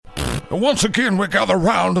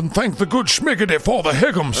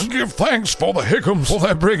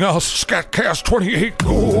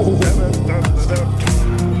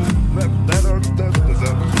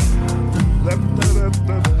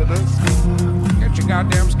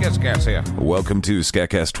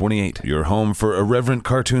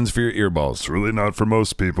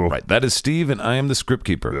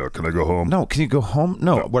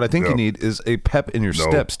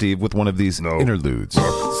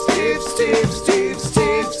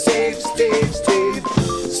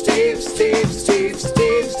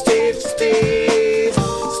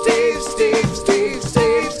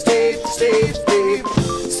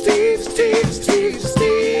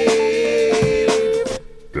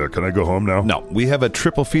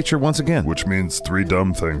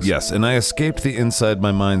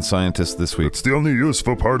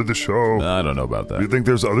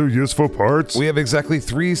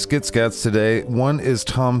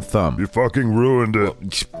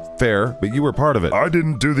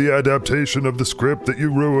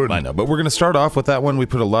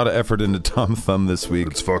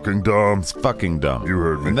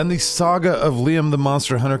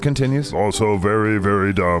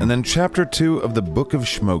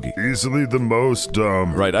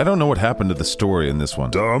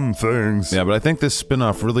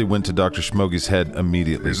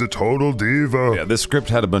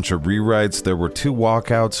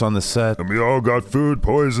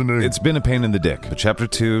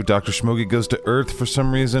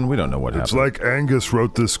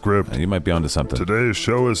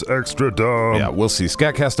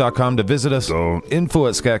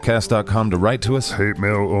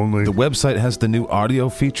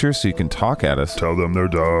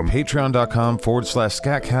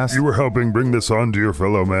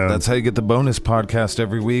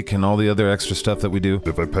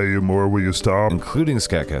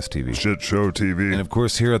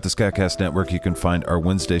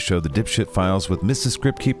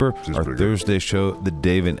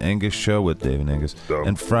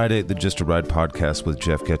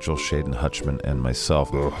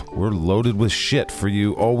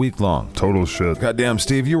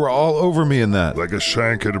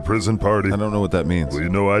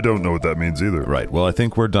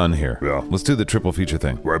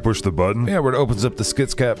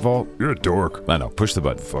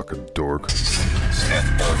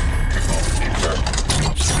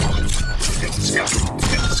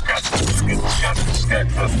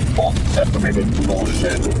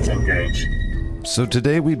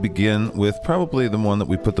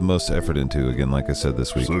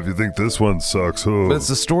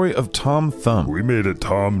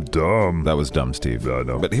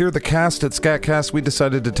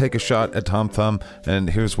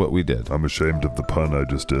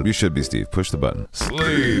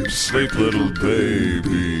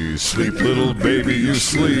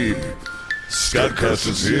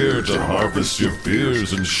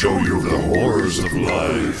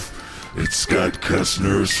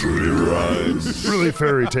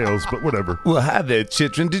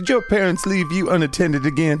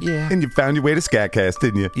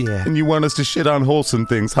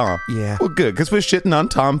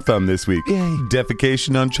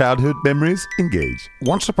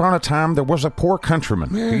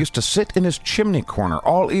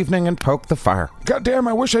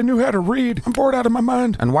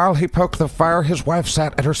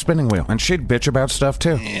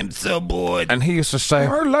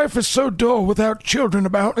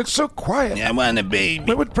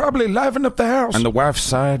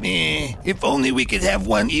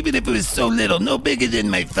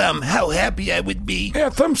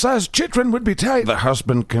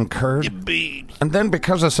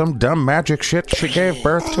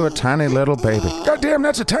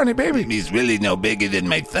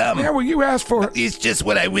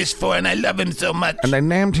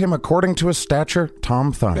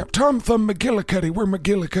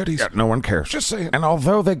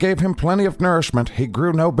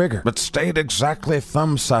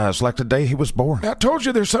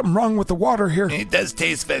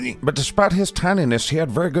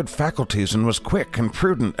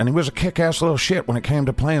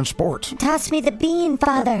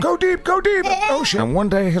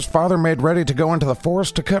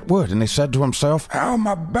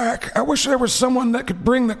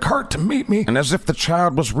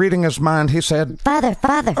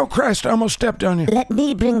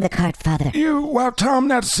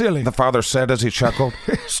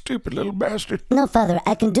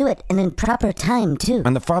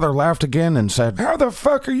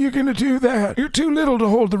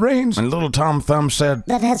Tom Thumb said,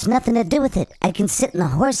 That has nothing to do with it. I can sit in the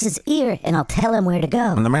horse's ear and I'll tell him where to go.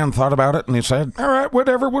 and the man thought about it and he said, all right,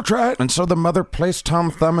 whatever, we'll try it. And so the mother placed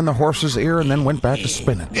Tom Thumb in the horse's ear and then went back to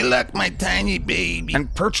spinning. Good luck, my tiny baby.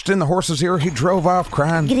 And perched in the horse's ear, he drove off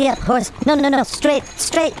crying. Giddy up, horse. No. Straight.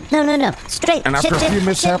 No. Straight. And after a Shit. few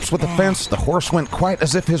mishaps with the fence, the horse went quite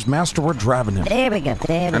as if his master were driving him. There we go.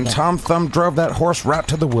 And Tom Thumb drove that horse right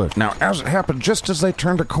to the wood. Now, as it happened, just as they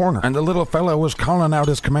turned a corner, and the little fellow was calling out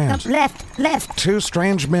his commands, Left. two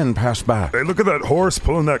strange men passed by. Hey, look at that horse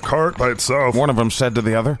pulling that cart by itself. One of them said to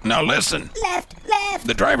the other, Now listen, Left.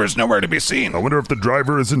 the driver's nowhere to be seen. I wonder if the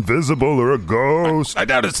driver is invisible or a ghost. I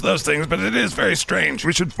doubt it's those things, but it is very strange.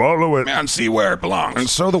 We should follow it. And see where it belongs. and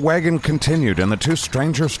so the wagon continued, and the two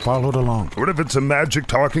strangers followed along. What if it's a magic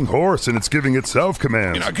talking horse and it's giving itself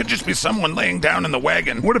commands? It could just be someone laying down in the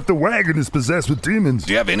wagon. What if the wagon is possessed with demons?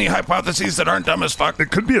 Do you have any hypotheses that aren't dumb as fuck?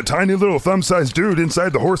 It could be a tiny little thumb-sized dude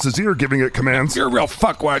inside the horse's ear giving it commands. You're a real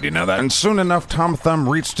fuckwad, you know that? And soon enough, Tom Thumb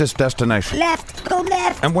reached his destination. Left. Go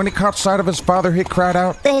left. And when he caught sight of his father, he cried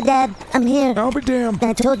out, Hey, Dad. I'm here. I'll be damned.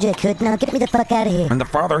 I told you I could. Now get me the fuck out of here. And the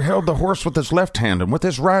father held the horse with his left hand, and with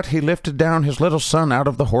his right, he lifted down his little son out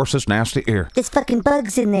of the horse's nasty ear. There's fucking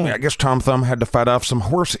bugs in there. I guess Tom Thumb had to fight off some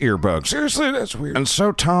horse ear bugs. Seriously, that's weird. And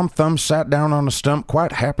so Tom Thumb sat down on a stump,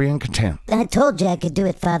 quite happy and content. I told you I could do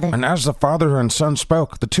it, Father. And as the father and son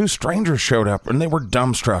spoke, the two strangers showed up, and they were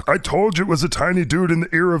dumbstruck. I told you it was a tiny dude in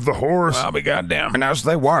the ear of the horse. I'll be goddamn. And as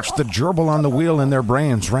they watched, the gerbil on the wheel in their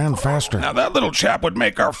brains ran faster. Now that little chap would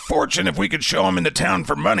make our fortune if we could show him into town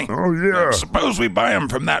for money. Oh, yeah. Now, suppose we buy him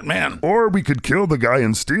from that man. Or we could kill the guy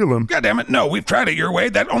and steal him. God damn it, no, we've tried it your way.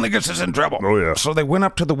 That only gets us in trouble. Oh, yeah. So they went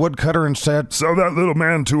up to the woodcutter and said, Sell that little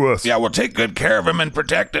man to us. Yeah, we'll take good care of him and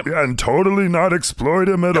protect him. Yeah, and totally not exploit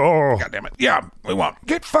him at all. God damn it. Yeah, we won't.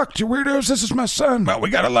 Get fucked, you weirdos. This is my son. Well, we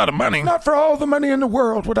got a lot of money. Not for all the money in the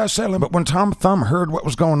world would I sell him. But when Tom Thumb heard what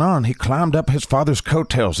was going on, he climbed up his father's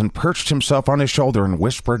coattails and perched himself on his shoulder and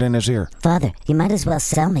whispered in his ear, Father, you might as well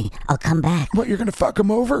sell me. I'll come back. What, you're gonna fuck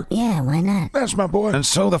him over? Yeah, why not? That's my boy. And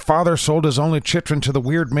so the father sold his only children to the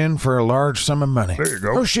weird men for a large sum of money. There you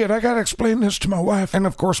go. Oh shit, I gotta explain this to my wife. And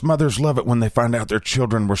of course, mothers love it when they find out their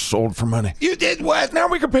children were sold for money. You did what? Now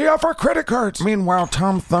we can pay off our credit cards. Meanwhile,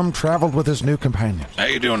 Tom Thumb traveled with his new companion. How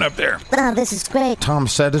you doing up there? Oh, this is great. Tom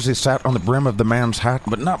said as he sat on the brim of the man's hat,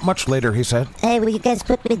 but not much later he said, Hey, will you guys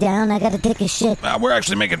put me down? I gotta take a shit. We're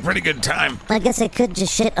actually making pretty good time. I guess I could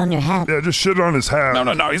just shit on your hat. Yeah, just shit on his hat.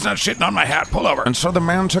 No, he's not shitting on my hat. Pull over. and so the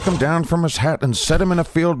man took him down from his hat and set him in a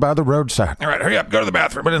field by the roadside. All right, hurry up, go to the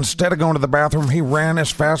bathroom. But instead of going to the bathroom, he ran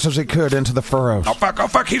as fast as he could into the furrows. Oh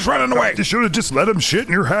fuck, he's running away. You should have just let him shit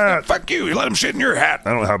in your hat. Fuck you let him shit in your hat.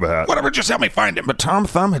 I don't have a hat. Whatever, just help me find him. But Tom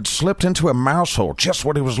Thumb had slipped into a mouse hole, just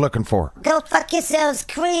what he was looking for. Go fuck yourselves,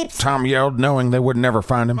 creeps. Tom yelled, knowing they would never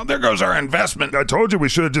find him. Well, there goes our investment. I told you we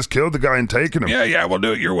should have just killed the guy and taken him. Yeah, we'll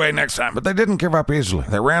do it your way next time. But they didn't give up easily.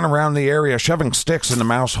 They ran around the area, shoving sticks in the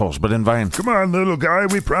mouse holes, but in vain. Come on, little guy.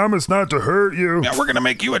 We promise not to hurt you. Yeah, we're gonna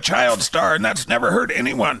make you a child star, and that's never hurt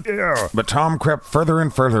anyone. Yeah. But Tom crept further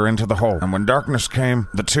and further into the hole, and when darkness came,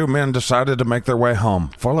 the two men decided to make their way home,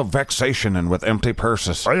 full of vexation and with empty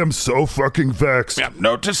purses. I am so fucking vexed. Yeah,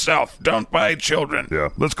 note to self, don't buy children. Yeah,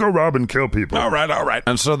 let's go rob and kill people. All right.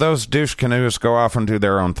 And so those douche canoes go off and do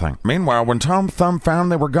their own thing. Meanwhile, when Tom Thumb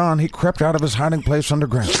found they were gone, he crept out of his hiding place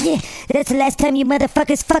underground. Yeah, that's the last time you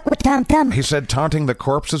motherfuckers fuck with Tom Thumb. He said, taunting the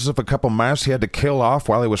corpses of a couple mice he had to kill off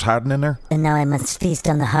while he was hiding in there. And now I must feast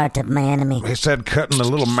on the heart of my enemy. He said, cutting the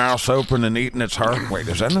little mouse open and eating its heart. Wait,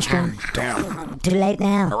 is that in the story? Damn. Too late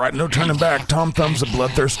now. All right, no turning back. Tom Thumb's a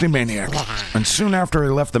bloodthirsty maniac. And soon after he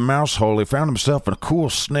left the mouse hole, he found himself in a cool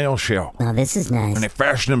snail shell. Oh, this is nice. And he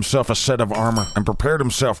fashioned himself a set of armor and prepared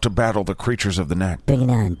himself to battle the creatures of the night. Bring it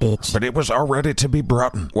on, bitch. But it was already to be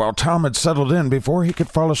broughten. While Tom had settled in before he could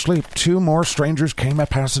fall asleep, two more strangers came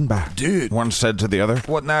a-passing by. Dude. One said to the other,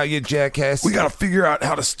 What now, you jackass? We gotta figure out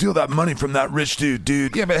how to steal that money from that rich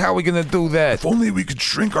dude. Yeah, but how are we gonna do that? If only we could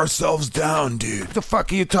shrink ourselves down, dude. What the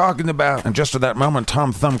fuck are you talking about? and just at that moment,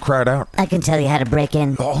 Tom Thumb cried out. I can tell you how to break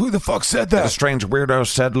in. Oh, who the fuck said The that? strange weirdo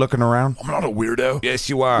said, looking around. I'm not a weirdo. Yes,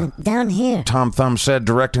 you are. Down here. Tom Thumb said,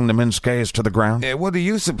 directing the men's gaze to the ground. What are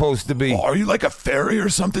you supposed to be? Oh, are you like a fairy or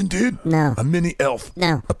something, dude? No. A mini elf?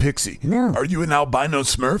 No. A pixie? No. Are you an albino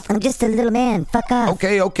smurf? I'm just a little man. Fuck off.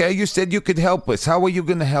 Okay, you said you could could help us. How are you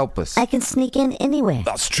gonna help us? I can sneak in anywhere.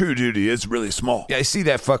 That's true, dude. He is really small. Yeah, I see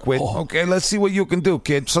that, fuckwit. Okay, let's see what you can do,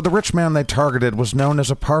 kid. So the rich man they targeted was known as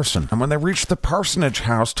a parson, and when they reached the parsonage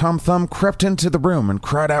house, Tom Thumb crept into the room and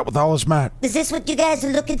cried out with all his might. Is this what you guys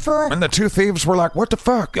are looking for? And the two thieves were like, "What the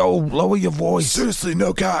fuck?" Yo, lower your voice. Seriously,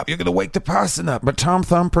 no cap. You're gonna wake the parson up. But Tom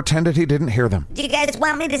Thumb pretended he didn't hear them. Do you guys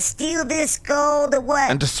want me to steal this gold or what?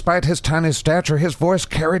 And despite his tiny stature, his voice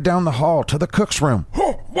carried down the hall to the cook's room.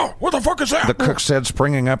 Oh, what the fuck is that? The cook said,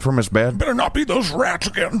 springing up from his bed. Better not be those rats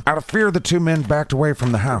again. Out of fear, the two men backed away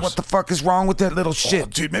from the house. What the fuck is wrong with that little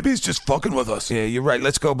shit? Dude, maybe he's just fucking with us. Yeah, you're right.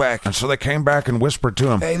 Let's go back. And so they came back and whispered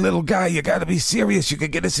to him, Hey, little guy, you gotta be serious. You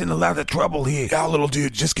could get us in a lot of trouble here. Yeah, little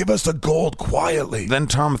dude, just give us the gold quietly. Then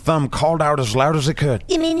Tom Thumb called out as loud as he could.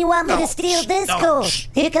 You mean you want me to steal this gold?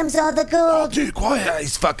 Here comes all the gold. Dude, quiet. Yeah,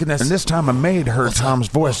 he's fucking us. And this time a maid heard Tom's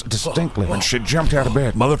voice distinctly, and she jumped out of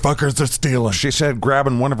bed. Motherfuckers are stealing. She said,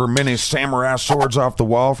 grabbing one of her mini samurai swords off the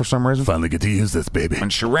wall for some reason. Finally get to use this, baby.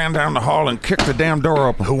 And she ran down the hall and kicked the damn door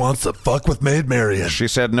open. Who wants to fuck with Maid Marian? She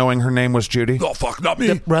said, knowing her name was Judy. Oh, fuck, not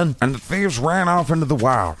me. Run. And the thieves ran off into the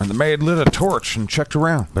wild, and the maid lit a torch and checked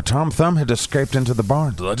around. But Tom Thumb had escaped into the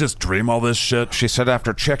barn. Did I just dream all this shit? She said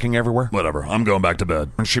after checking everywhere. Whatever, I'm going back to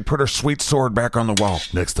bed. And she put her sweet sword back on the wall.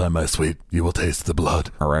 Next time, my sweet, you will taste the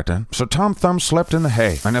blood. All right then. So Tom Thumb slept in the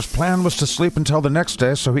hay, and his plan was to sleep until the next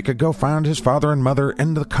day so he could go find his father and mother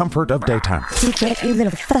in the comfort of daytime. Secret, you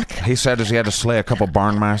little fuck. He said as he had to slay a couple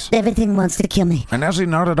barn mice. Everything wants to kill me. And as he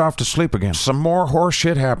nodded off to sleep again, some more horse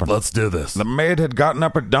shit happened. Let's do this. The maid had gotten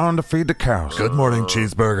up at dawn to feed the cows. Good morning,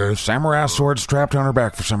 cheeseburgers. Samurai sword strapped on her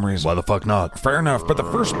back for some reason. Why the fuck not? Fair enough, but the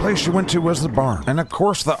first place she went to was the barn. And of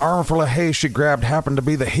course the armful of hay she grabbed happened to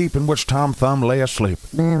be the heap in which Tom Thumb lay asleep.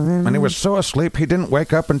 And he was so asleep he didn't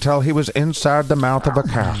wake up until he was inside the mouth of a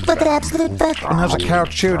cow. What the absolute fuck? And as the cow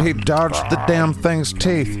chewed, he dodged the damn thing's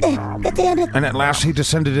teeth. God damn it. And at last he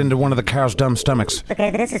descended into one of the cow's dumb stomachs.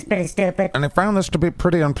 Okay, this is pretty stupid. And he found this to be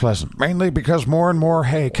pretty unpleasant, mainly because more and more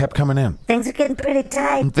hay kept coming in. Things are getting pretty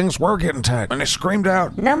tight. And things were getting tight, and he screamed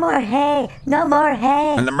out. No more hay. No more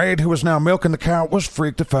hay. And the maid who was now milking the cow was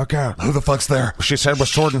freaked the fuck out. Who the fuck's there? She said with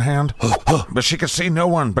sword in hand. But she could see no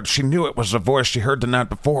one, but she knew it was the voice she heard the night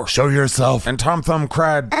before. Show yourself. And Tom Thumb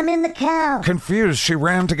cried. I'm in the cow. Confused, she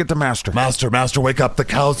ran to get the master. Master, wake up. The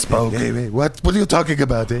cow spoke. Hey, what are you talking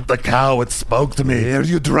about, eh? The cow, it spoke to me. Are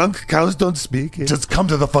you drunk? Cows don't speak. Eh? Just come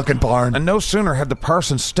to the fucking barn. And no sooner had the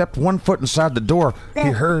parson stepped 1 foot inside the door, he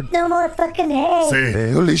heard. No more fucking hay. See,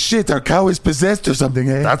 Hey, holy shit, our cow is possessed or something,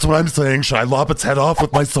 eh? that's what I'm saying. Should I lop its head off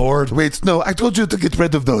with my sword? Wait, no, I told you to get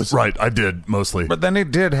rid of those. Right, I did, mostly. But then he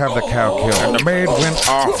did have the cow killed, and the maid went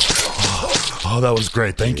off. Oh, that was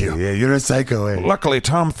great. Thank you. Yeah, you're a psycho, eh? Luckily,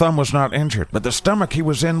 Tom Thumb was not injured, but the stomach he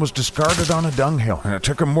was in was discarded on a dunghill, and it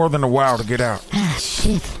took him more than a while to get out. Ah,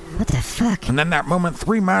 shit. What the fuck? And then that moment,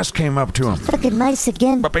 3 mice came up to him. Fucking mice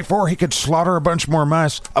again. But before he could slaughter a bunch more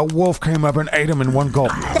mice, a wolf came up and ate him in one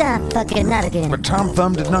gulp. Ah, fucking not again. But Tom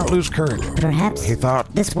Thumb did not lose courage. Perhaps He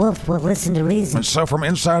thought. this wolf will listen to reason. And so from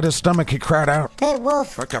inside his stomach, he cried out. Hey,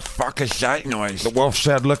 wolf. What the fuck is that noise? The wolf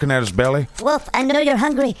said, looking at his belly. Wolf, I know you're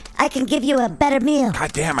hungry. I can give you a better meal.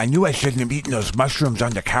 God damn, I knew I shouldn't have eaten those mushrooms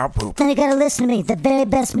on the cow poop. Now you gotta listen to me. The very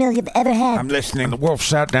best meal you've ever had. I'm listening. And the wolf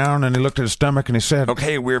sat down and he looked at his stomach and he said,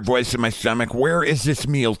 Okay, weird voice in my stomach. Where is this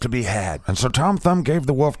meal to be had? And so Tom Thumb gave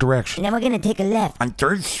the wolf direction. Now we're gonna take a left. On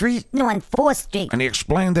 3rd Street? No, on 4th Street. And he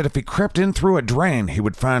explained that if he crept in through a drain, he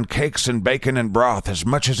would find cakes and bacon and broth as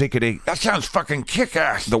much as he could eat. That sounds fucking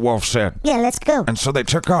kick-ass. The wolf said. Yeah, let's go. And so they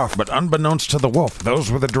took off, but unbeknownst to the wolf,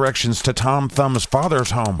 those were the directions to Tom Thumb's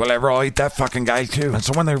father's home. Will ever I'll eat that fucking guy too? And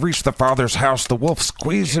so when they reached the father's house, the wolf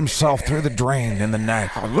squeezed himself through the drain in the night.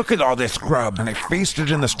 Oh, look at all this grub. And he feasted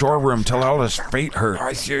in the storeroom till all his feet hurt.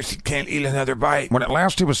 I seriously can't eat another bite. When at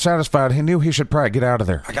last he was satisfied, he knew he should probably get out of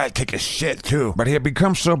there. I gotta take a shit too. But he had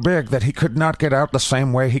become so big that he could not get out the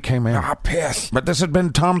same way he came in. Ah, piss. But this had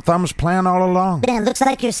been Tom Thumb's plan all along. Man, looks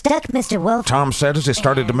like you're stuck, Mr. Wolf. Tom said as he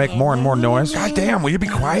started to make more and more noise. God damn, will you be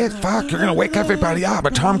quiet? Fuck, you're gonna wake everybody up.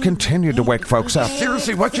 But Tom continued to wake folks up.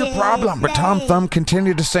 Seriously, what's your problem? But Tom Thumb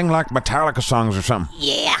continued to sing like Metallica songs or something.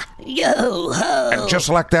 Yeah. Yo ho. And just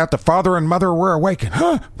like that, the father and mother were awakened.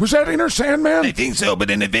 Huh? Was that Inner Sandman? I think so,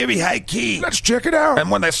 but in a very high key. Let's check it out.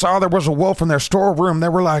 And when they saw there was a wolf in their storeroom, they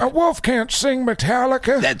were like, a wolf can't sing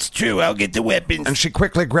Metallica. That's true, I'll get the weapons. And she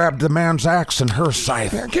quickly grabbed the man's axe axe and her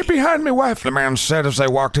scythe. Get behind me, wife, the man said as they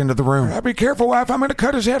walked into the room. Be careful, wife, I'm gonna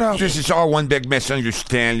cut his head off. This is all one big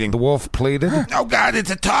misunderstanding. The wolf pleaded. Oh, God,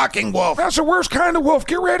 it's a talking wolf. That's the worst kind of wolf.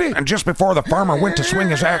 Get ready. And just before the farmer went to swing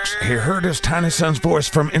his axe, he heard his tiny son's voice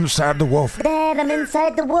from inside the wolf. Dad, I'm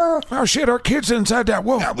inside the wolf. Oh, shit, our kid's inside that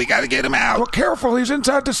wolf. We gotta get him out. Well, careful, he's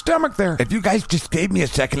inside the stomach there. If you guys just gave me a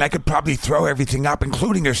second, I could probably throw everything up,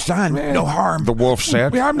 including your son. No harm. The wolf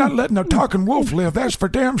said. Yeah, I'm not letting a talking wolf live. That's for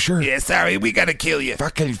damn sure. Yeah, sorry, we gotta kill you.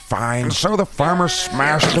 Fucking fine. And so the farmer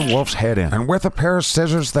smashed the wolf's head in, and with a pair of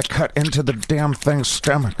scissors that cut into the damn thing's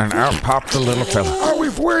stomach, and out popped the little fella. Oh,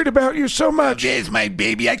 we've worried about you so much. There's my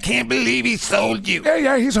baby. I can't believe he sold you.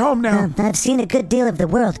 Yeah, he's home now. I've seen a good deal of the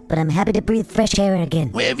world, but I'm happy to breathe fresh air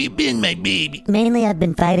again. Where have you been, my baby? Mainly I've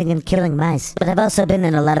been fighting and killing mice, but I've also been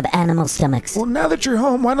in a lot of animal stomachs. Well, now that you're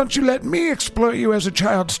home, why don't you let me exploit you as a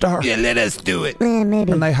child star? Yeah, let us do it.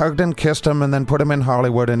 Maybe. And they hugged and kissed him and then put him in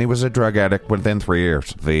Hollywood, and he was a drug addict within 3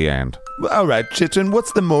 years. The end. Well, all right, Chitrin,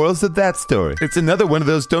 what's the morals of that story? It's another one of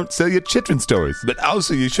those don't sell your Chitrin stories. But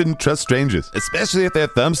also, you shouldn't trust strangers, especially if they're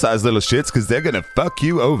thumb-sized little shits, because they're gonna fuck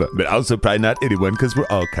you over. But also probably not anyone, because we're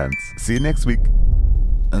all cunts. See you next week.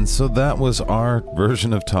 And so that was our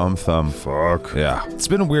version of Tom Thumb. Fuck. Yeah, it's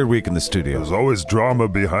been a weird week in the studio. There's always drama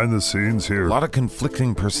behind the scenes here. A lot of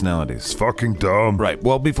conflicting personalities. It's fucking dumb. Right,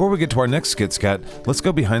 well, before we get to our next skit, Scat, let's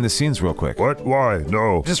go behind the scenes real quick. What? Why?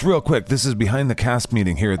 No. Just real quick, this is behind the cast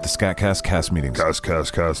meeting here at the SKATCAST cast meetings.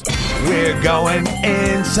 Cast. We're going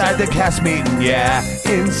inside the cast meeting, yeah.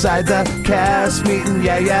 Inside the cast meeting,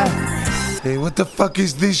 yeah. Hey, what the fuck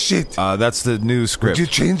is this shit? That's the new script. Would you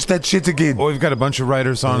change that shit again? Oh, we've got a bunch of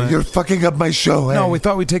writers on it. You're fucking up my show, eh? No, we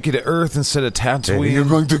thought we'd take you to Earth instead of Tatooine. Hey, you're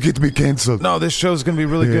going to get me canceled. No, this show's gonna be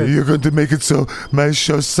really good. You're going to make it so my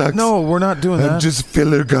show sucks. No, we're not doing that. I'm just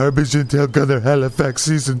filler garbage until Gunner Halifax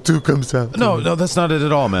season 2 comes out. No, that's not it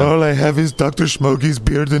at all, man. All I have is Dr. Smokey's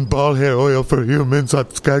beard and ball hair oil for humans on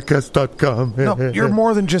SKATCAST.com. No, you're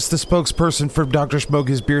more than just the spokesperson for Dr.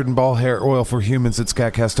 Smokey's beard and ball hair oil for humans at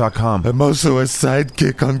SKATCAST.com. I'm also a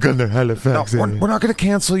sidekick on Gunner Halifax. No, we're not going to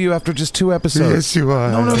cancel you after just 2 episodes. Yes, you are.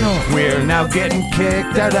 No. We're now getting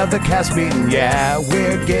kicked out of the cast meeting, yeah.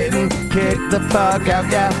 We're getting kicked the fuck out,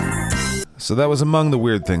 yeah. So that was among the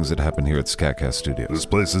weird things that happened here at SKATCAST Studios. This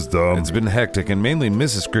place is dumb. It's been hectic, and mainly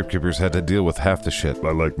Mrs. Scriptkeeper's had to deal with half the shit. I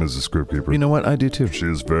like Mrs. Scriptkeeper. You know what? I do too. She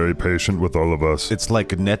is very patient with all of us. It's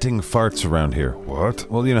like netting farts around here. What?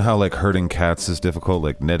 Well, you know how like herding cats is difficult?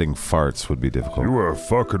 Like netting farts would be difficult. You are a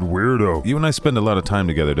fucking weirdo. You and I spend a lot of time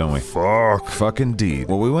together, don't we? Fuck indeed.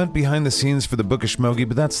 Well, we went behind the scenes for the Book of Schmogie,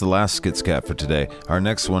 but that's the last skit scat for today. Our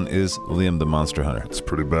next one is Liam the Monster Hunter. It's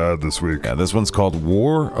pretty bad this week. Yeah, this one's called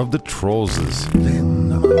War of the Trollses.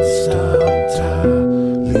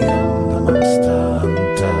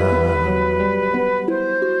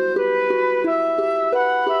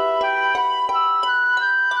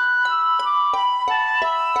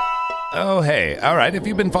 Oh, hey, alright, if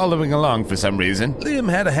you've been following along for some reason, Liam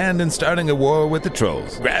had a hand in starting a war with the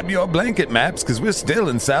trolls. Grab your blanket maps, because we're still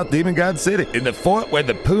in South Demon God City, in the fort where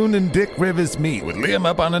the Poon and Dick Rivers meet, with Liam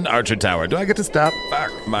up on an archer tower. Do I get to stop?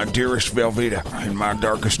 Fuck. My dearest Velveeta, in my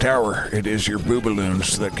darkest hour, it is your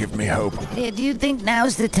booballoons that give me hope. Yeah, do you think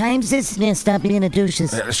now's the time, sis? Yeah, stop being a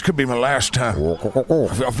douches. This could be my last time.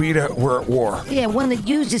 Velveeta, we're at war. Yeah, one that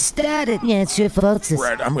you just started. Yeah, it's your fault, sis.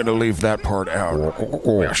 Right, I'm gonna leave that part out.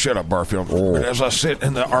 Yeah, shut up, Barfield. But as I sit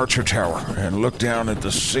in the Archer Tower and look down at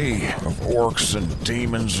the sea of orcs and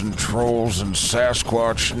demons and trolls and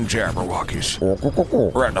Sasquatch and Jabberwockies,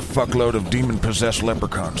 right, and a fuckload of demon-possessed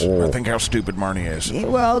leprechauns, I think how stupid Marnie is. Yeah,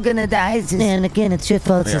 we're all gonna die, sis. And again, it's your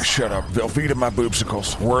fault, Yeah, sis. shut up. Velveeta, my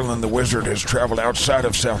boobsicles. Whirlin the Wizard has traveled outside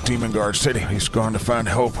of South Demon Guard City. He's gone to find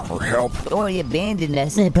hope or help. Or he abandoned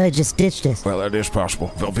us. They probably just ditched us. Well, that is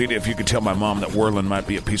possible. Velveeta, if you could tell my mom that Whirlin might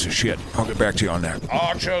be a piece of shit, I'll get back to you on that.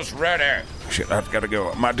 Archer's ready. Shit, I've gotta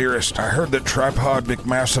go. My dearest, I heard that Tripod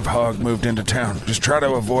McMassive Hog moved into town. Just try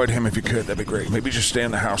to avoid him if you could. That'd be great. Maybe just stay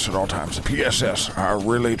in the house at all times. PSS, I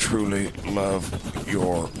really, truly love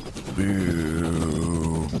your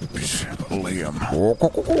boobs,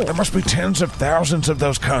 Liam. There must be tens of thousands of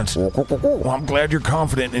those cunts. Well, I'm glad you're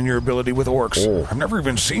confident in your ability with orcs. I've never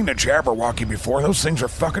even seen a Jabberwocky before. Those things are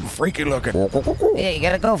fucking freaky looking. Yeah, you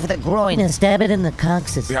gotta go for the groin. Yeah, stab it in the cock,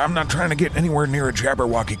 sis. Yeah, I'm not trying to get anywhere near a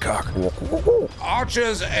Jabberwocky cock.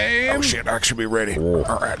 Archer's aim. Oh shit, I should be ready.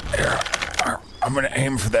 All right, yeah. I'm gonna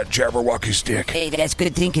aim for that Jabberwocky stick. Hey, that's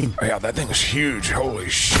good thinking. Yeah, that thing is huge. Holy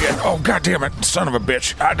shit. Oh, goddamn it. Son of a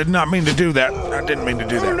bitch. I did not mean to do that. I didn't mean to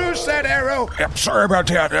do that. Loose that arrow. Yep, sorry about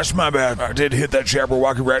that. That's my bad. I did hit that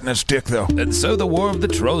Jabberwocky right in the stick, though. And so the War of the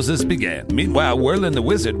Trollses began. Meanwhile, Whirlin the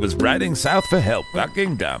Wizard was riding south for help.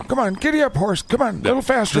 Fucking dumb. Come on, giddy up, horse. Come on, a little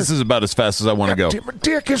faster. This is about as fast as I want to go. Damn it,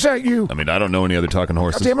 Dick, is that you? I mean, I don't know any other talking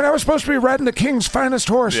horses. Damn it, I was supposed to be riding the king's finest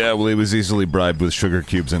horse. Yeah, well, he was easily bribed with sugar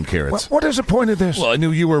cubes and carrots. What is the point of this? Well, I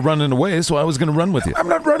knew you were running away, so I was going to run with you. I'm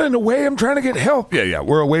not running away. I'm trying to get help. Yeah,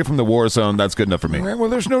 we're away from the war zone. That's good enough for me. All right, well,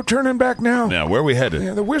 there's no turning back now. Now, where are we headed?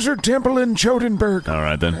 Yeah, the Wizard Temple in Chodenberg. All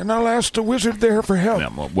right, then. And I'll ask the wizard there for help. Yeah,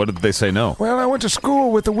 well, what did they say no? Well, I went to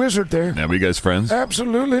school with the wizard there. Now, were you guys friends?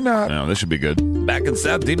 Absolutely not. No, this should be good. Back in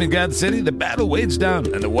South Demon God City, the battle waged on,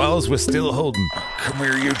 and the walls were still holding. Come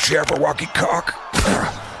here, you Jabberwocky cock.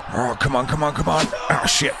 Oh, come on. Oh,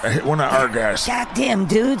 shit, I hit one of our guys. Goddamn,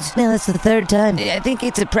 dudes. Now that's the third time. I think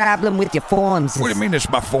it's a problem with your forms. What do you mean it's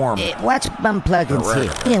my form? Watch bum plugins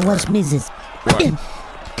here. Yeah, watch Mrs.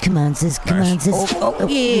 Come on, sis. Come on, sis. Oh,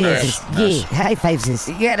 yeah. Nice. Yeah, high five, sis.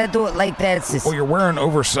 You gotta do it like that, sis. Well, you're wearing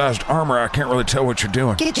oversized armor. I can't really tell what you're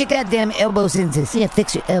doing. Get your goddamn elbows in, sis. Yeah,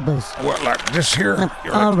 fix your elbows. What, like this here?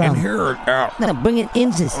 You're all like wrong. in here or out? No, bring it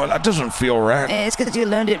in, sis. Well, that doesn't feel right. It's because you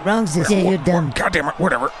learned it wrong, sis. Yeah, you're dumb. God damn it,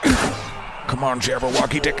 whatever. Come on,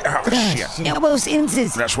 Jabberwocky Dick. Oh, shit. Elbows in,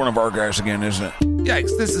 sis. That's one of our guys again, isn't it?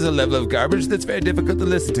 Yikes, this is a level of garbage that's very difficult to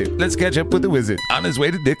listen to. Let's catch up with the wizard on his way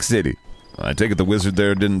to Dick City. I take it the wizard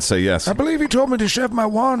there didn't say yes. I believe he told me to shove my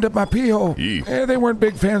wand up my pee hole. Yee. Yeah, they weren't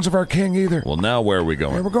big fans of our king either. Well, now where are we Yeah,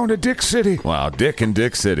 going? we're going to Dick City. Wow, Dick and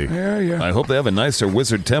Dick City. Yeah. I hope they have a nicer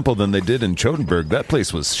wizard temple than they did in Chodenberg. That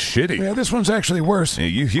place was shitty. Yeah, this one's actually worse. Yeah,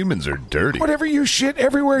 you humans are dirty. Whatever you shit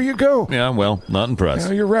everywhere you go. Yeah, well, not impressed.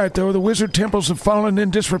 Yeah, you're right, though. The wizard temples have fallen in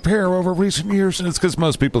disrepair over recent years. It's because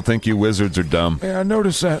most people think you wizards are dumb. Yeah, I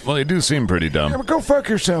noticed that. Well, you do seem pretty Yeah, dumb. but go fuck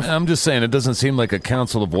yourself. I'm just saying, it doesn't seem like a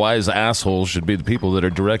council of wise assholes should be the people that are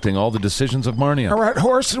directing all the decisions of Marnia. All right,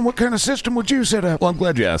 horse, and what kind of system would you set up? Well, I'm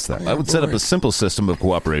glad you asked that. I would set up boy. a simple system of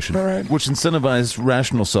cooperation, All right. which incentivized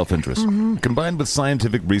rational self-interest, combined with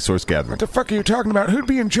scientific resource gathering. What the fuck are you talking about? Who'd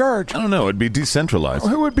be in charge? I don't know, it'd be decentralized.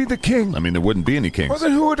 Who would be the king? I mean, there wouldn't be any Well, kings.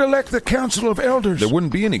 then who would elect the Council of Elders? There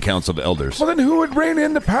wouldn't be any council of elders. Well, then who would rein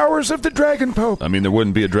in the powers of the Dragon Pope? I mean, there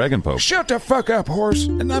wouldn't be a dragon pope. Shut the fuck up, horse.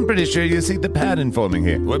 And I'm pretty sure you see the pattern forming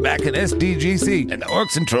here. We're back in SDGC, and the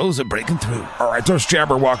orcs and trolls are breaking through. All right, those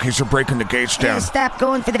Jabberwockies are breaking the gates down. Stop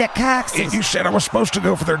going for their cocks, sis. You said I was supposed to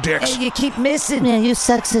go for their dicks. Hey, you keep missing. Yeah, you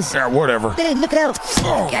suck, sis. Yeah, whatever. Hey, look out.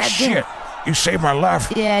 Oh, Goddamn. shit. You saved my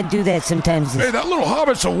life. Yeah, I do that sometimes, sis. Hey, that little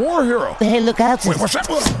hobbit's a war hero. Hey, look out, sis. Wait, what's that?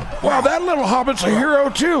 Wow, that little hobbit's a hero,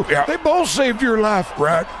 too. Yeah, they both saved your life.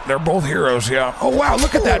 Right, they're both heroes, yeah. Oh, wow,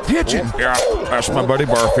 look at that pigeon. Yeah, that's my buddy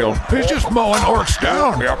Barfield. He's just mowing orcs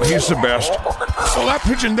down. Yep, he's the best. So that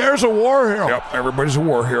pigeon there's a war hero. Yep, everybody's a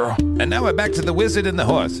war hero. And now we're back to the wizard and the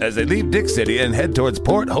horse as they leave Dick City and head towards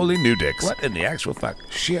Port Holy New Dicks. What in the actual fuck?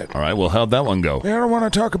 Shit. All right, well, how'd that one go? Yeah, I don't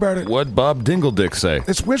want to talk about it. What'd Bob Dingledick say?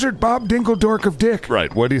 It's Wizard Bob Dingledork of Dick.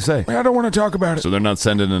 Right, what'd he say? I don't want to talk about it. So they're not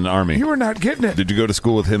sending an army. You were not getting it. Did you go to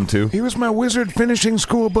school with him too? He was my wizard finishing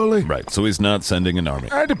school bully. Right, so he's not sending an army.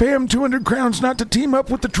 I had to pay him 200 crowns not to team up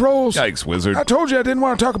with the trolls. Yikes, wizard. I told you I didn't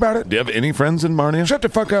want to talk about it. Do you have any friends in Marnia? Shut the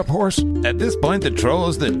fuck up, horse. At this point, the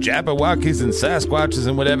trolls, the Jabberwockies, and Sasquatches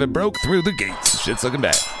and whatever broke through the gates. Shit's looking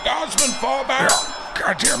bad. Guardsmen, fall back.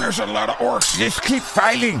 God damn, there's a lot of orcs. Just keep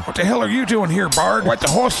fighting. What the hell are you doing here, Bard? What, the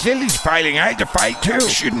whole city's fighting? I had to fight too.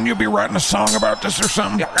 Shouldn't you be writing a song about this or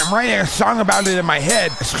something? I'm writing a song about it in my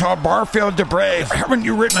head. It's called Barfield the Brave. Haven't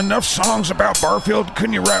you written enough songs about Barfield?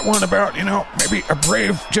 Couldn't you write one about, maybe a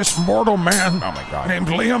brave, just mortal man? Oh my God. Named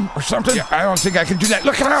Liam or something? Yeah, I don't think I can do that.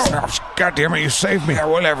 Look out. Oh, God damn it, you saved me. Yeah,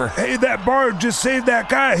 whatever. Hey, that Bard just saved that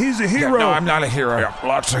guy. He's a hero. No, I'm not a hero. Yeah,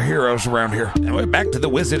 lots of heroes around here. And we're back to the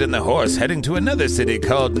wizard and the horse heading to another city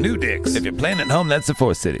called New Dicks. If you're playing at home, that's the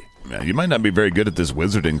fourth city. Yeah, you might not be very good at this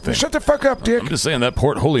wizarding thing. Shut the fuck up, Dick. I'm just saying that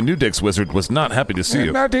Port Holy New Dicks wizard was not happy to see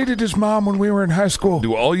you. I dated his mom when we were in high school.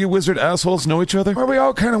 Do all you wizard assholes know each other? Well, we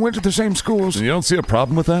all kind of went to the same schools. And you don't see a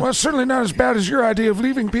problem with that? Well, it's certainly not as bad as your idea of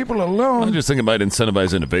leaving people alone. I just think it might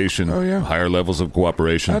incentivize innovation. Oh, yeah? Higher levels of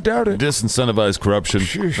cooperation. I doubt it. Disincentivize corruption.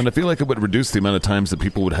 Sheesh. And I feel like it would reduce the amount of times that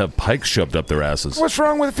people would have pikes shoved up their asses. What's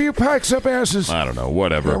wrong with a few pikes up asses? I don't know,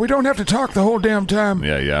 whatever. We don't have to talk the whole damn time.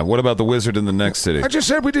 Yeah. What about the wizard in the next city? I just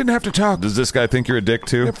said we didn't have have to talk. Does this guy think you're a dick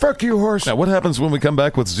too? Yeah, fuck you, horse. Now, what happens when we come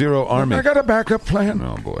back with zero army? I got a backup plan.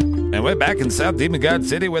 Oh, boy. And we're back in South Demon God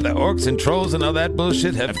City where the orcs and trolls and all that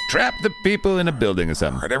bullshit have trapped the people in a building or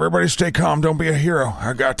something. All right, everybody stay calm. Don't be a hero.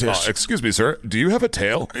 I got this. Excuse me, sir. Do you have a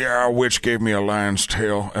tail? Yeah, a witch gave me a lion's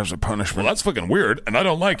tail as a punishment. Well, that's fucking weird, and I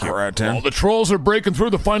don't like you. All right, then. Oh, the trolls are breaking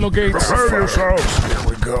through the final gates. Prepare yourselves. Here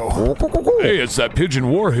we go. Hey, it's that pigeon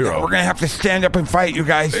war hero. We're gonna have to stand up and fight, you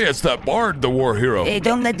guys. Hey, it's that bard, the war hero. Hey,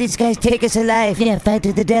 don't let these guys take us alive. Yeah, fight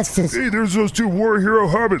to the death. Hey, there's those two war hero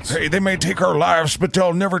hobbits. Hey, they may take our lives, but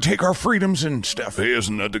they'll never take our freedoms and stuff. Hey,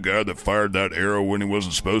 isn't that the guy that fired that arrow when he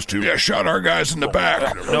wasn't supposed to? Yeah, shot our guys in the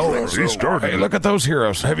back. No, He started Hey, it. look at those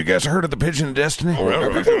heroes. Have you guys heard of the Pigeon of Destiny?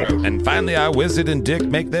 And finally, our wizard and Dick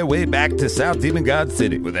make their way back to South Demon God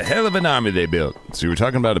City with a hell of an army they built. So you were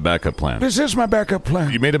talking about a backup plan. This is my backup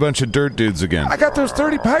plan. You made a bunch of dirt dudes again. I got those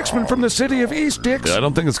 30 pikesmen from the city of East Dix. I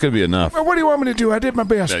don't think it's going to be enough. Well, what do you want me to do? I did my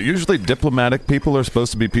best. Now, usually diplomatic people are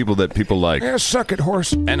supposed to be people that people like. Yeah, suck it,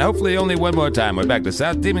 horse. And hopefully only one more time, we're back to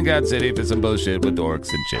South Demon God City for some bullshit with orcs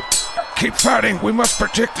and shit. Keep fighting. We must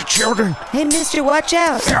protect the children. Hey, mister, watch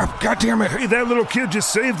out. Yeah, God damn it. Hey, that little kid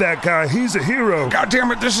just saved that guy. He's a hero. God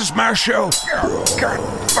damn it, this is my show.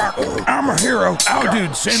 God, fuck. I'm a hero. Ow,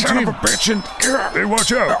 dude, same Son team. of a bitch. And, Hey,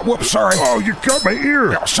 watch out. whoops, sorry. Oh, you cut my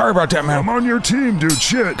ear. Yeah, sorry about that, I'm man. on your team, dude.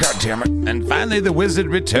 Shit. God damn it. And finally, the wizard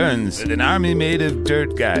returns with an army made of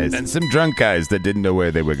dirt guys and some drunk guys that didn't know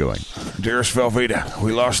where they were going. Dearest Velveeta,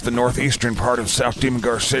 we lost the northeastern part of South Demon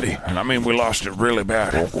Guard City. And I mean, we lost it really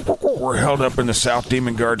bad. We're held up in the South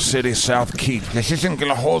Demon Guard City South Keep. This isn't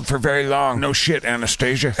gonna hold for very long. No shit,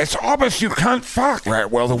 Anastasia. It's Albus, you cunt. Fuck. Right,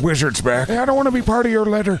 well, the wizard's back. Hey, I don't want to be part of your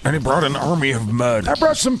letter. And he brought an army of mud. I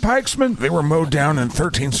brought some pikesmen. They were mowed down in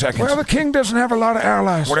 13 seconds. Well, the king doesn't have a lot of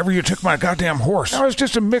allies. Whatever, you took my goddamn horse. That was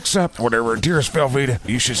just a mix-up. Whatever, dearest Velveeta,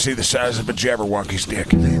 you should see the size of a Jabberwocky's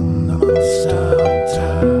dick.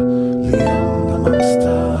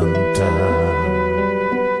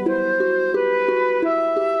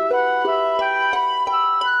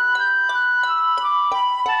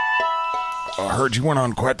 I heard you went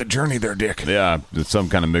on quite the journey there, Dick. Yeah, it's some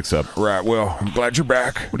kind of mix-up. Right, well, I'm glad you're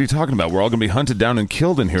back. What are you talking about? We're all going to be hunted down and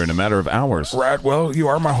killed in here in a matter of hours. Right, well, you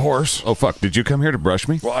are my horse. Oh, fuck. Did you come here to brush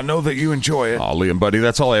me? Well, I know that you enjoy it. Oh, Liam, buddy,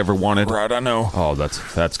 that's all I ever wanted. Right, I know. Oh,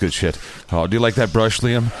 that's good shit. Oh, do you like that brush,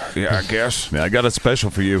 Liam? Yeah, I guess. Yeah, I got it special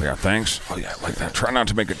for you. Yeah, thanks. Oh, yeah, I like that. Try not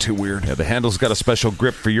to make it too weird. Yeah, the handle's got a special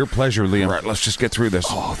grip for your pleasure, Liam. Right, let's just get through this.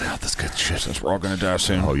 Oh, that's good shit. Since we're all gonna die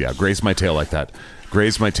soon. Oh, yeah, graze my tail like that.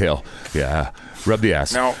 Graze my tail. Yeah, rub the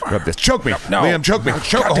ass. No. Rub this. Choke me. No. Liam, choke me.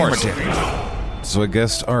 Choke God the damn horse. it, Dick. So I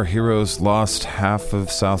guess our heroes lost half of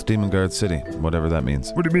South Demon Guard City, whatever that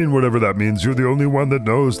means. What do you mean, whatever that means? You're the only one that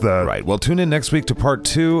knows that. Right, well, tune in next week to part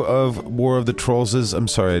 2 of War of the Trollses. I'm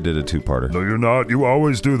sorry I did a two-parter. No, you're not. You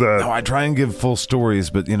always do that. No, I try and give full stories,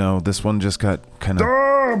 but, this one just got kind of...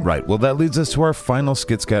 Dumb! Right, well, that leads us to our final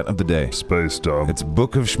skitscat of the day. Space dumb. It's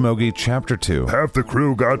Book of Schmogi, Chapter 2. Half the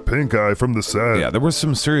crew got pink eye from the set. Yeah, there were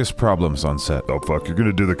some serious problems on set. Oh, fuck. You're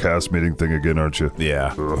gonna do the cast meeting thing again, aren't you?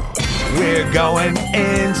 Yeah. We're going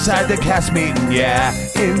inside the cast meeting, yeah.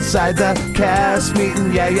 Inside the cast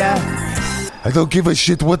meeting, yeah, yeah. I don't give a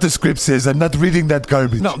shit what the script says. I'm not reading that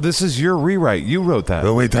garbage. No, this is your rewrite. You wrote that.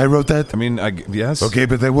 Oh, wait, I wrote that? I mean, yes. Okay,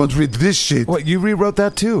 but I won't read this shit. What, you rewrote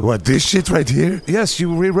that too? What, this shit right here? Yes,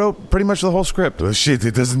 you rewrote pretty much the whole script. Oh, shit,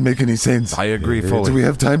 it doesn't make any sense. I agree fully. Do we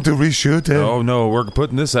have time to reshoot? Oh, no, we're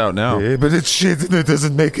putting this out now. But it's shit and it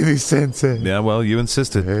doesn't make any sense. Yeah, well, you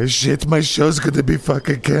insisted. Shit, my show's gonna be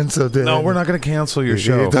fucking canceled. No, we're not going to cancel your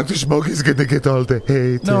show. Dr. Smokey's gonna get all the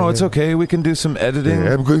hate. No, it's okay. We can do some editing.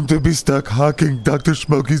 I'm going to be stuck hawking Dr.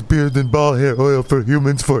 Smokey's beard and ball hair oil for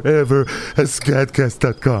humans forever at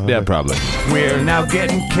SKATCAST.com. Yeah, probably. We're now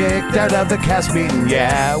getting kicked out of the cast meeting,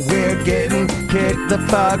 yeah. We're getting kicked the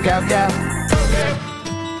fuck out, yeah.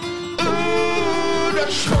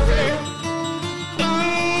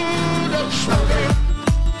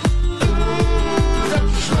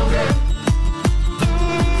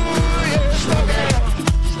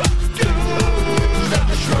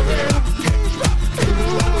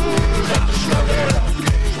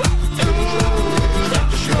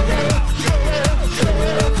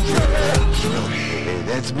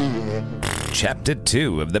 That's me. Chapter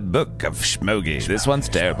 2 of the Book of Schmoggy. This one's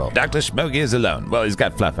terrible. Dr. Schmoggy is alone. Well, he's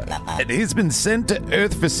got Fluffer. And he's been sent to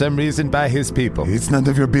Earth for some reason by his people. It's none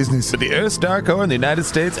of your business. But the Earth Star Corps and the United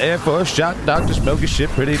States Air Force shot Dr. Schmoggy's ship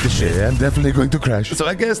pretty to shit. I'm definitely going to crash. So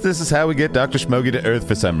I guess this is how we get Dr. Schmoggy to Earth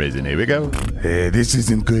for some reason. Here we go. This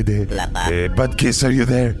isn't good. Buttkiss, are you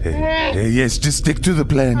there? Yes, just stick to the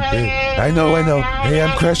plan. I know. Hey,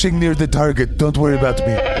 I'm crashing near the target. Don't worry about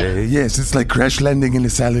me. Yes, it's like crash landing in a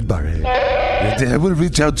salad bar. I will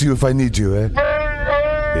reach out to you if I need you.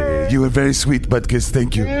 You are very sweet, Buttkiss.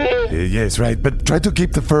 Thank you. Yes, right. But try to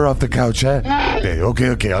keep the fur off the couch, huh?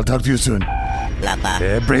 Okay. I'll talk to you soon.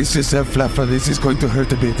 Brace yourself, Fluffer. This is going to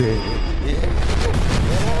hurt a bit.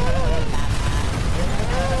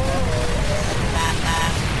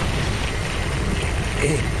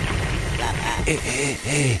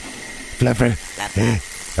 Hey, Fluffer.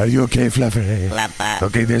 Are you okay, Fluffer?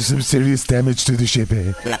 Okay, there's some serious damage to the ship.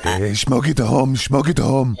 Schmoggy to home.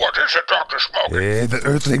 What is it, Dr. Schmoggy? The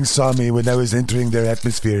Earthlings saw me when I was entering their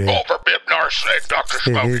atmosphere. Oh, for Bibnar's sake, Dr.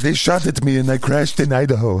 Schmoggy. They shot at me and I crashed in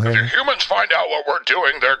Idaho. If the humans find out what we're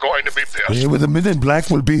doing, they're going to be pissed. Well, the Men in Black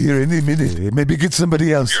will be here any minute. Maybe get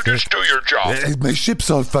somebody else. You just do your job. My ship's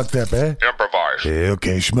all fucked up, Improvise.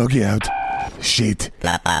 Okay, Schmoggy out. Shit.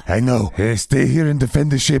 I know. Stay here and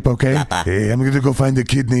defend the ship, okay? I'm gonna go find a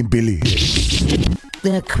kid named Billy.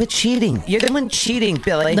 Quit cheating. You're the one cheating,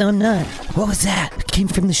 Billy. No, I'm not. What was that? It came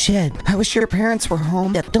from the shed. I wish your parents were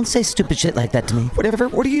home. Yeah, don't say stupid shit like that to me. Whatever.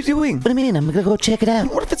 What are you doing? What do you mean? I'm gonna go check it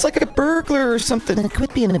out. What if it's like a burglar or something? Then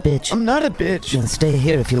quit being a bitch. I'm not a bitch. Then stay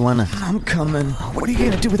here if you wanna. I'm coming. What are you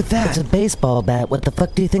gonna do with that? It's a baseball bat. What the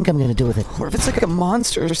fuck do you think I'm gonna do with it? What if it's like a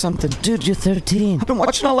monster or something? Dude, you're 13. I've been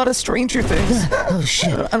watching a lot of Stranger Things. Oh,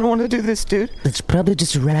 shit. I don't want to do this, dude. It's probably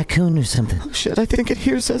just a raccoon or something. Oh, shit. I think it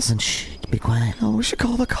hears us. And shh. Be quiet. Oh, we should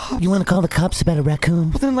call the cops. You want to call the cops about a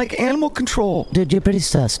raccoon? Well, then, like, animal control. Dude, you're pretty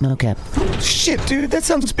sus, no cap. Oh, shit, dude, that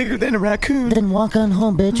sounds bigger than a raccoon. Then walk on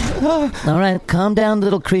home, bitch. All right, calm down,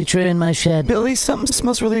 little creature in my shed. Billy, something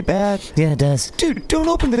smells really bad. Yeah, it does. Dude, don't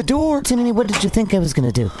open the door. Timmy, what did you think I was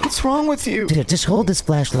gonna do? What's wrong with you? Dude, just hold this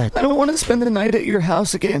flashlight. I don't want to spend the night at your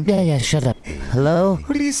house again. Yeah, shut up. Hello?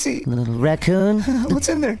 What do you see? Little raccoon? What's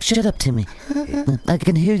in there? Shut up, Timmy. I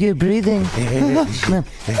can hear you breathing.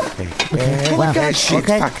 Oh my God, shit,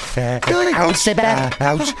 okay. Fuck. Ouch. Stay back.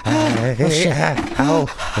 Ouch. Oh, shit. Ow.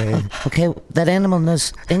 Okay, that animal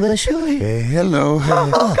knows English? Hello.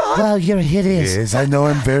 Oh, wow, you're hideous. Yes, I know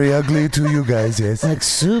I'm very ugly to you guys, yes. Like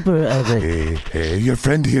super ugly. Your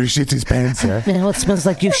friend here shit his pants, huh? Man, it smells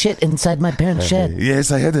like you shit inside my parents' shed.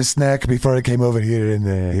 Yes, I had a snack before I came over here, and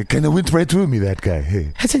it kind of went right through me, that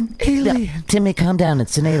guy. It's an alien. Timmy, calm down.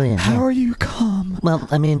 It's an alien. How are you calm? Well,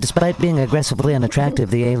 I mean, despite being aggressively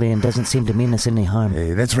unattractive, the alien doesn't seem to mean us any harm.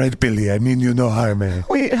 That's right, Billy. I mean you no harm.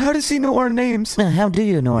 Wait, how does he know our names? How do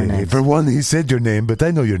you know our names? For one, he said your name, but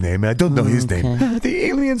I know your name. I don't know his name. The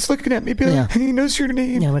alien's looking at me, Billy. Yeah. He knows your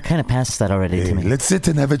name. Yeah, we're kind of past that already, Timmy. Let's sit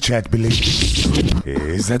and have a chat, Billy.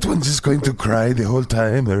 Is that one just going to cry the whole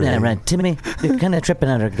time? Or, yeah, right. Timmy, you're kind of tripping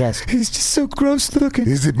out our guest. He's just so gross looking.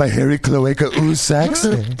 Is it my hairy cloaca ooze sacs?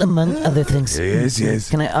 Among other things. Yes.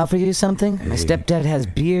 Can I offer you something? My stepdad has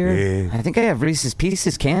beer. I think I have Reese's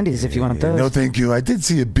Pieces candies if you want those. No, thank you. I did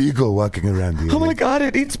see a beagle walking around here. Oh my God,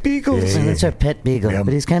 it eats beagles. That's our pet beagle,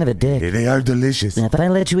 but he's kind of a dick. They are delicious. If I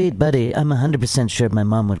let you eat Buddy, I'm 100% sure my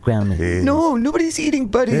mom would ground me. No, nobody's eating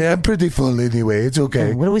Buddy. I'm pretty full anyway. It's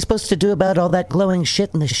okay. What are we supposed to do about all that glowing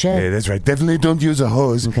shit in the shed? That's right. Definitely don't use a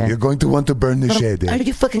hose. Okay. You're going to want to burn the shed. Are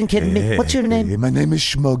you fucking kidding me? What's your name? My name is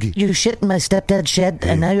Schmoggy. You shit in my stepdad's shed,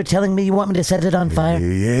 and now you're telling me you want me to set it on fire?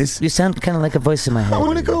 Yes. You sound kind of like a voice in my head. I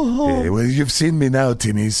want to go home. Well, you've seen me now,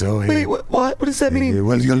 Timmy, so... Wait, what? What does that mean?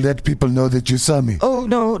 Well, you'll let people know that you saw me. Oh,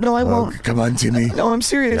 no, I won't. Come on, Timmy. No, I'm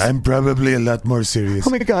serious. I'm probably a lot more serious. Oh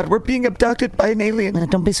my God, we're being abducted by an alien.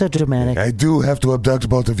 Don't be so dramatic. I do have to abduct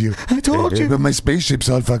both of you. I told you. But my spaceship's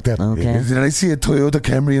all fucked up. Okay. Did I see a Toyota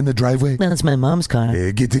Camry in the driveway? No, that's my mom's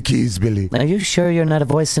car. Get the keys, Billy. Are you sure you're not a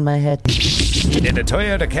voice in my head? In a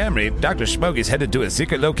Toyota Camry, Dr. Schmoggy's headed to a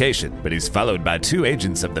secret location, but he's followed by 2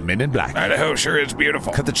 agents of the Men in Black. Idaho sure is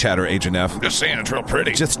beautiful. Cut the chatter, Agent F. Just saying, it's real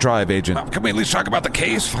pretty. Just drive, Agent. Can we at least talk about the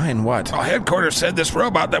case? Fine, what? Well, headquarters said this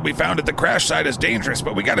robot that we found at the crash site is dangerous,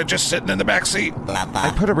 but we got it just sitting in the back seat.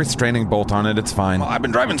 I put a restraining bolt on it. It's fine. Well, I've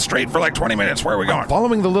been driving straight for like 20 minutes. Where are we going?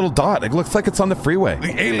 Following the little dot. It looks like it's on the freeway.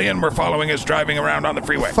 The alien we're following is driving around on the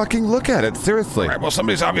freeway. Fucking look at it, seriously. Right, well,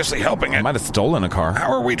 somebody's obviously helping it. I might have stolen a car.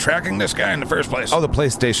 How are we tracking this guy in the first place? Oh, the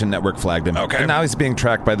PlayStation Network flagged him. Okay. And now he's being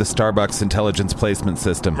tracked by the Starbucks intelligence placement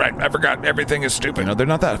system. Right, I forgot. Everything is stupid. No, they're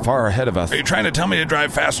not that far ahead of us. Are you trying to tell me to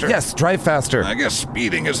drive faster faster? Yes, drive faster. I guess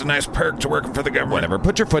speeding is a nice perk to working for the government. Whatever,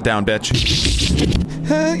 put your foot down, bitch.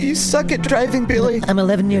 You suck at driving, Billy. I'm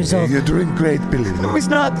 11 years old. You're doing great, Billy. No, he's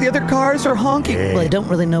not. The other cars are honking. Well, I don't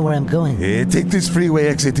really know where I'm going. Take this freeway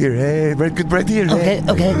exit here. Right here. Okay.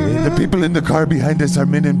 The people in the car behind us are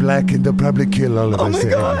men in black, and they'll probably kill all of us. Oh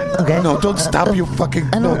my God. Okay. No, don't stop. You fucking...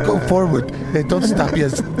 No, go forward. Don't stop.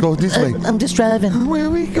 Yes, go this way. I'm just driving. Where are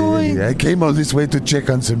we going? I came all this way to check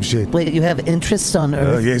on some shit. Wait, you have interests on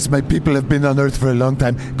Earth? Oh, yes, my people have been on Earth for a long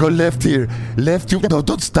time. Go left here. Left, you... No,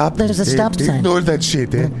 don't stop. There's a stop sign. Ignore that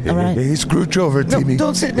shit, All right. Scrooge over, Timmy.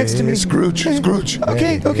 Don't sit next to me. Scrooge.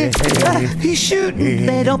 Okay. He's shooting.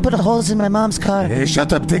 Hey, don't put holes in my mom's car. Hey,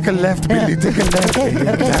 shut up. Take a left, Billy. Take a left. Okay.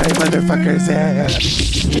 Die, motherfuckers.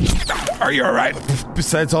 Are you alright?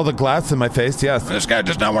 Besides all the glass in my face, yes. This guy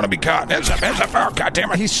does not want to be caught. Heads up. Oh,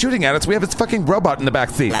 goddammit. He's shooting at us. We have his fucking robot in the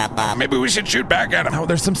back seat. Maybe we should shoot back at him. Oh,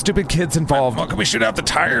 there's some stupid kids involved. Well, can we shoot out the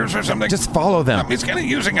tires or something? Just follow them. He's kind of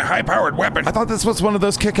using a high-powered weapon. I thought this was one of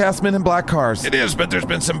those kick-ass men in black cars. It is, but there's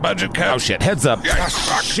been some budget cuts. Oh, shit. Heads up.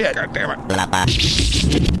 Fuck, shit. God damn it.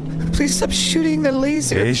 Please stop shooting the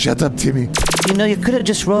laser. Hey, shut up, Timmy. You know, you could have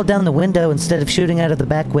just rolled down the window instead of shooting out of the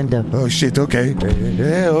back window. Oh, shit, okay.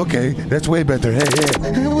 Okay. That's way better.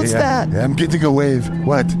 Hey. What's that? I'm getting a wave.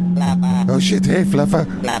 What? Oh, shit. Hey, Fluffer.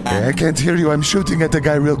 I can't hear you. I'm shooting at the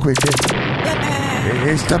guy real quick.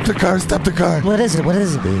 Hey, stop the car. What is it?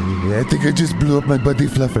 I think I just blew up my buddy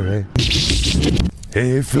Fluffer,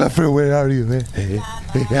 Hey, Fluffer, where are you, Hey,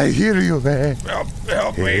 I hear you,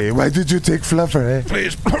 Help me. Hey, why did you take Fluffer,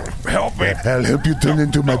 Please, help me. I'll help you turn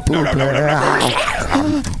into my poop.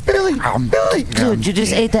 Billy! Dude, you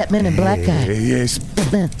just ate that man in black guy. Yes.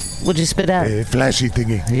 What'd you spit out? Flashy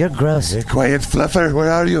thingy. You're gross. Quiet, Fluffer,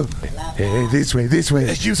 where are you? This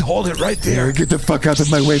way. You hold it right there. Get the fuck out of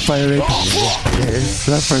my way, Fire Ape.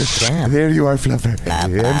 Fluffer. Damn. There you are, Fluffer.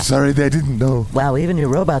 I'm sorry that I didn't know. Wow, even your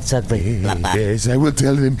robot's ugly. Yes, I will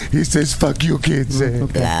tell him. He says, fuck you, kids.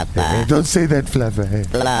 Don't say that, Fluffer.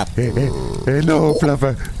 No,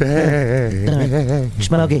 Fluffer.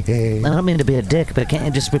 Smokey, I don't mean to be a dick, but can't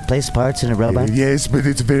you just replace parts in a robot? Yes, but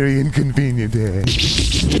it's very inconvenient.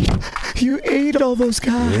 You ate all those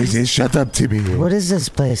guys. Yes, shut up, Timmy. What is this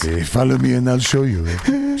place? Follow me and I'll show you.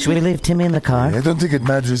 Should we leave Timmy in the car? I don't think it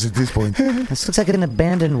matters at this point. This looks like an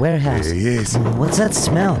abandoned warehouse. Yes. What's that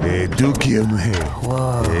smell? Dookie.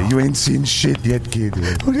 Whoa. You ain't seen shit yet, kid.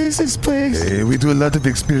 What is this place? We do a lot of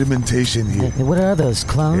experimentation here. What are those,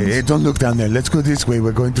 clones? Don't look down there. Let's go this way.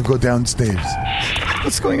 We're going to go downstairs.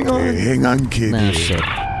 What's going on? Hang on, kid. No shit.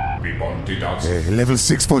 Level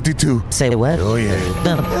 642. Say what? Oh, yeah.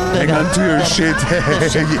 Hang on to your shit.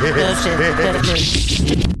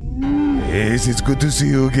 Yes, it's good to see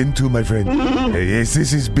you again too, my friend. Yes,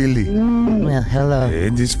 this is Billy. Well, hello.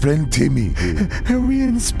 And his friend Timmy. Are we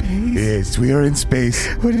in space? Yes, we are in space.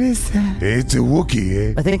 What is that? It's a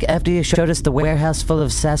Wookiee, I think after you showed us the warehouse full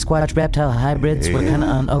of Sasquatch reptile hybrids, we're kind of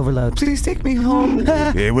on overload. Please take me home.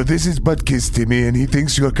 Well, this is Buttkiss, Timmy, and he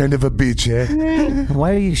thinks you're kind of a bitch,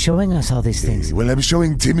 Why are you showing us all these things? Well, I'm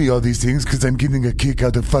showing Timmy all these things because I'm getting a kick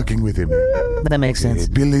out of fucking with him. That makes sense.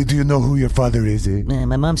 Billy, do you know who your father is,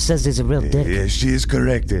 My mom says he's a real dick. Yes, she is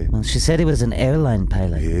correct. Well, she said he was an airline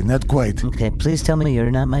pilot. Not quite. Okay, please tell me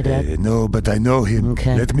you're not my dad. No, but I know him.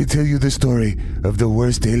 Okay. Let me tell you the story of the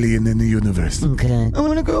worst alien in the universe. Okay. I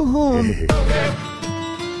want to go home.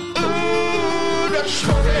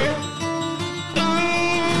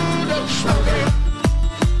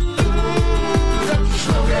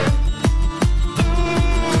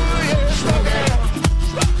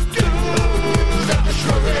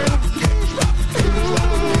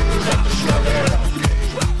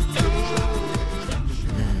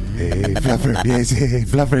 Fluffer, yes,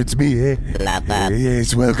 Fluffer, it's me,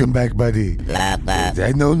 Yes, welcome back, buddy.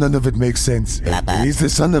 I know none of it makes sense. He's the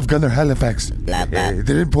son of Gunnar Halifax.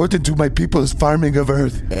 They're important to my people's farming of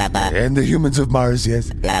Earth. And the humans of Mars,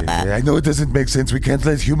 yes. I know it doesn't make sense. We can't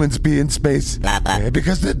let humans be in space.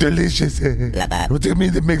 Because they're delicious. What do you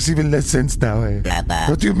mean it makes even less sense now?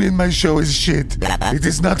 What do you mean my show is shit? It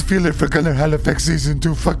is not filler for Gunnar Halifax Season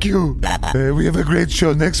 2. Fuck you. We have a great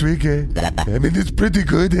show next week, I mean, it's pretty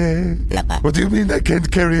good, What do you mean I can't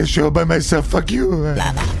carry a show by myself? Fuck you.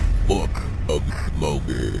 Book of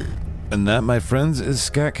Smokey. And that, my friends, is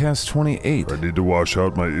SKATCAST 28. I need to wash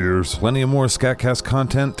out my ears. Plenty of more SKATCAST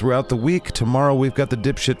content throughout the week. Tomorrow we've got the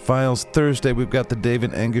Dipshit Files. Thursday we've got the Dave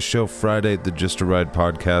and Angus Show. Friday, the Just a Ride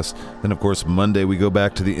podcast. Then, of course, Monday we go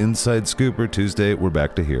back to the Inside Scooper. Tuesday, we're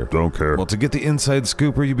back to here. Don't care. Well, to get the Inside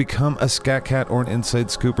Scooper, you become a Scat Cat or an Inside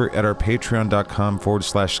Scooper at our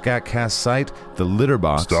patreon.com/SKATCAST site, the Litter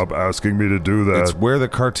Box. Stop asking me to do that. It's where the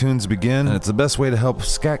cartoons begin, and it's the best way to help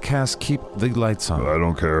SKATCAST keep the lights on. I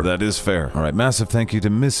don't care. That is fair. All right, massive thank you to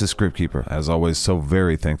Mrs. Scriptkeeper. As always, so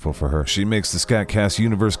very thankful for her. She makes the SKATCAST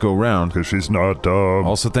universe go round. Because she's not dumb.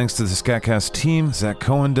 Also, thanks to the SKATCAST team. Zach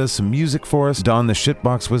Cohen does some music for us. Don the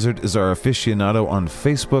Shitbox Wizard is our aficionado on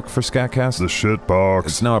Facebook for SKATCAST. The Shitbox.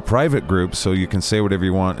 It's now a private group, so you can say whatever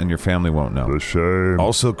you want and your family won't know. The shame.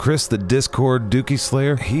 Also, Chris, the Discord Dookie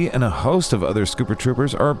Slayer, he and a host of other Scooper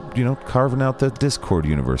Troopers are, carving out the Discord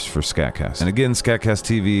universe for SKATCAST. And again, SKATCAST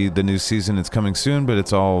TV, the new season, it's coming soon, but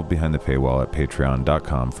it's all behind the paywall at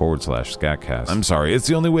patreon.com/SKATCAST. I'm sorry, it's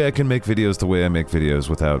the only way I can make videos the way I make videos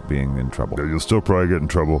without being in trouble. Yeah, you'll still probably get in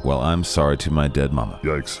trouble. Well, I'm sorry to my dead mama.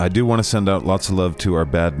 Yikes. I do want to send out lots of love to our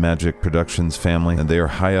Bad Magic Productions family, and they are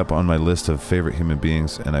high up on my list of favorite human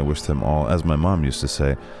beings, and I wish them all, as my mom used to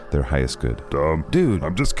say, their highest good. Dumb. Dude.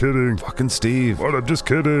 I'm just kidding. Fucking Steve. What? I'm just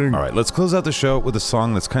kidding. All right, let's close out the show with a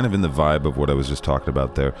song that's kind of in the vibe of what I was just talking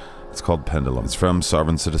about there. It's called Pendulum. It's from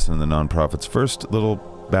Sovereign Citizen and the Nonprofit's first little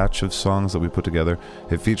batch of songs that we put together.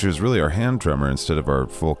 It features really our hand drummer instead of our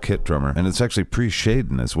full kit drummer, and it's actually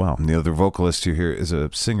pre-Shaden as well. And the other vocalist you hear is a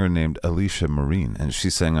singer named Alicia Marine, and she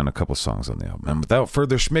sang on a couple songs on the album. And without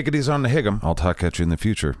further schmickities on the higgum, I'll talk at you in the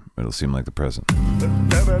future. It'll seem like the present.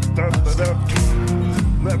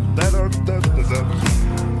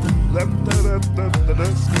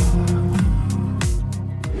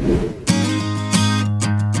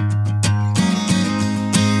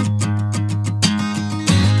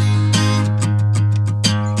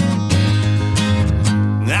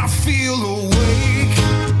 I feel awake,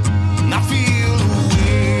 and I feel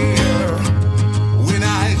aware. When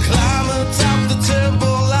I climb atop the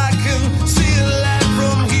temple, I can see the light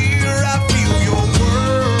from here. I feel your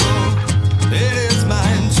world, it is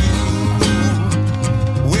mine too.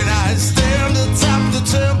 When I stand atop the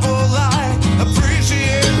temple, I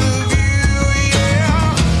appreciate the view,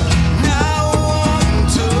 yeah. Now I want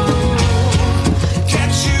to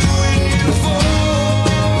catch you when you fall.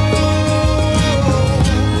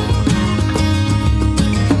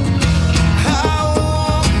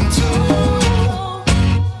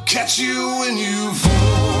 Catch you when you fall.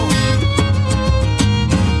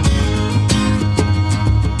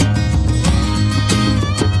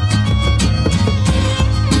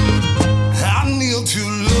 I kneel to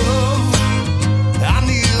love, I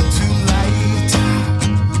kneel to light,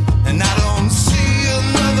 and I don't see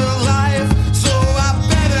another life, so I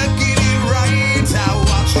better get it right. I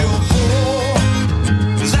watch you fall,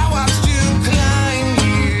 'cause I watched you climb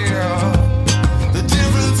here. The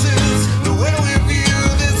difference is the way we view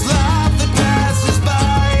this life that passes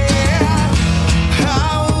by. I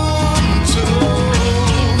want to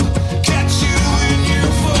catch you when you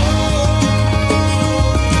fall.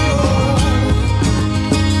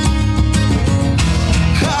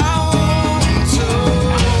 I want to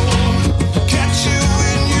catch you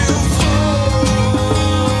when you fall.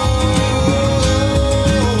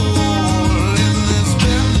 In this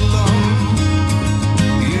pendulum,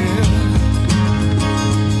 yeah.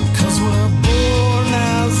 'Cause we're born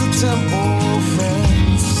as a temple,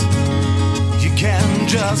 friends. You can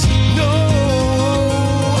just know,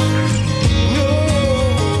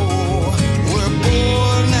 we're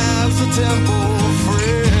born as a temple,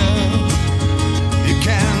 friends. You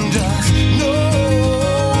can just know,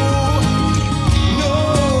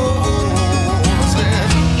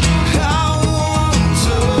 said, I want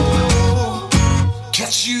to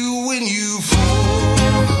catch you when you fall.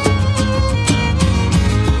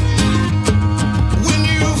 When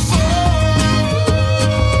you fall,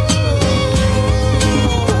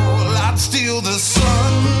 I'd steal the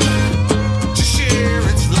sun to share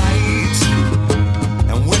its light.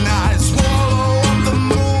 And when I swallow up the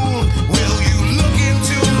moon, will you look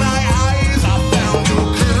into my eyes? I found your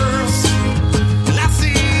curse, and I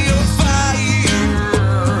see your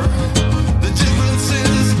fire. The difference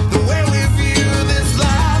is the way we view this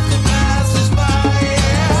life that passes by.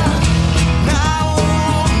 Yeah. I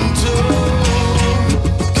want to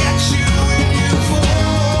catch you when you fall.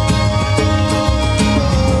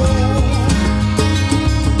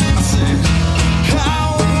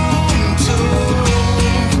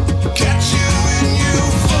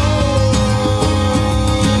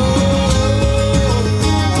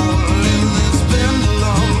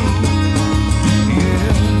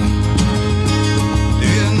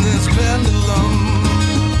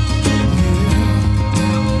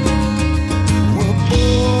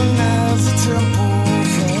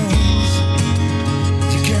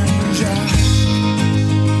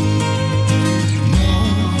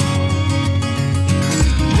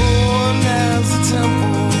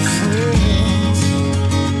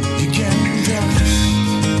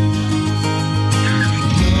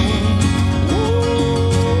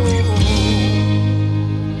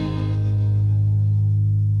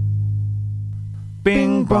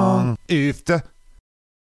 Bing bong. If the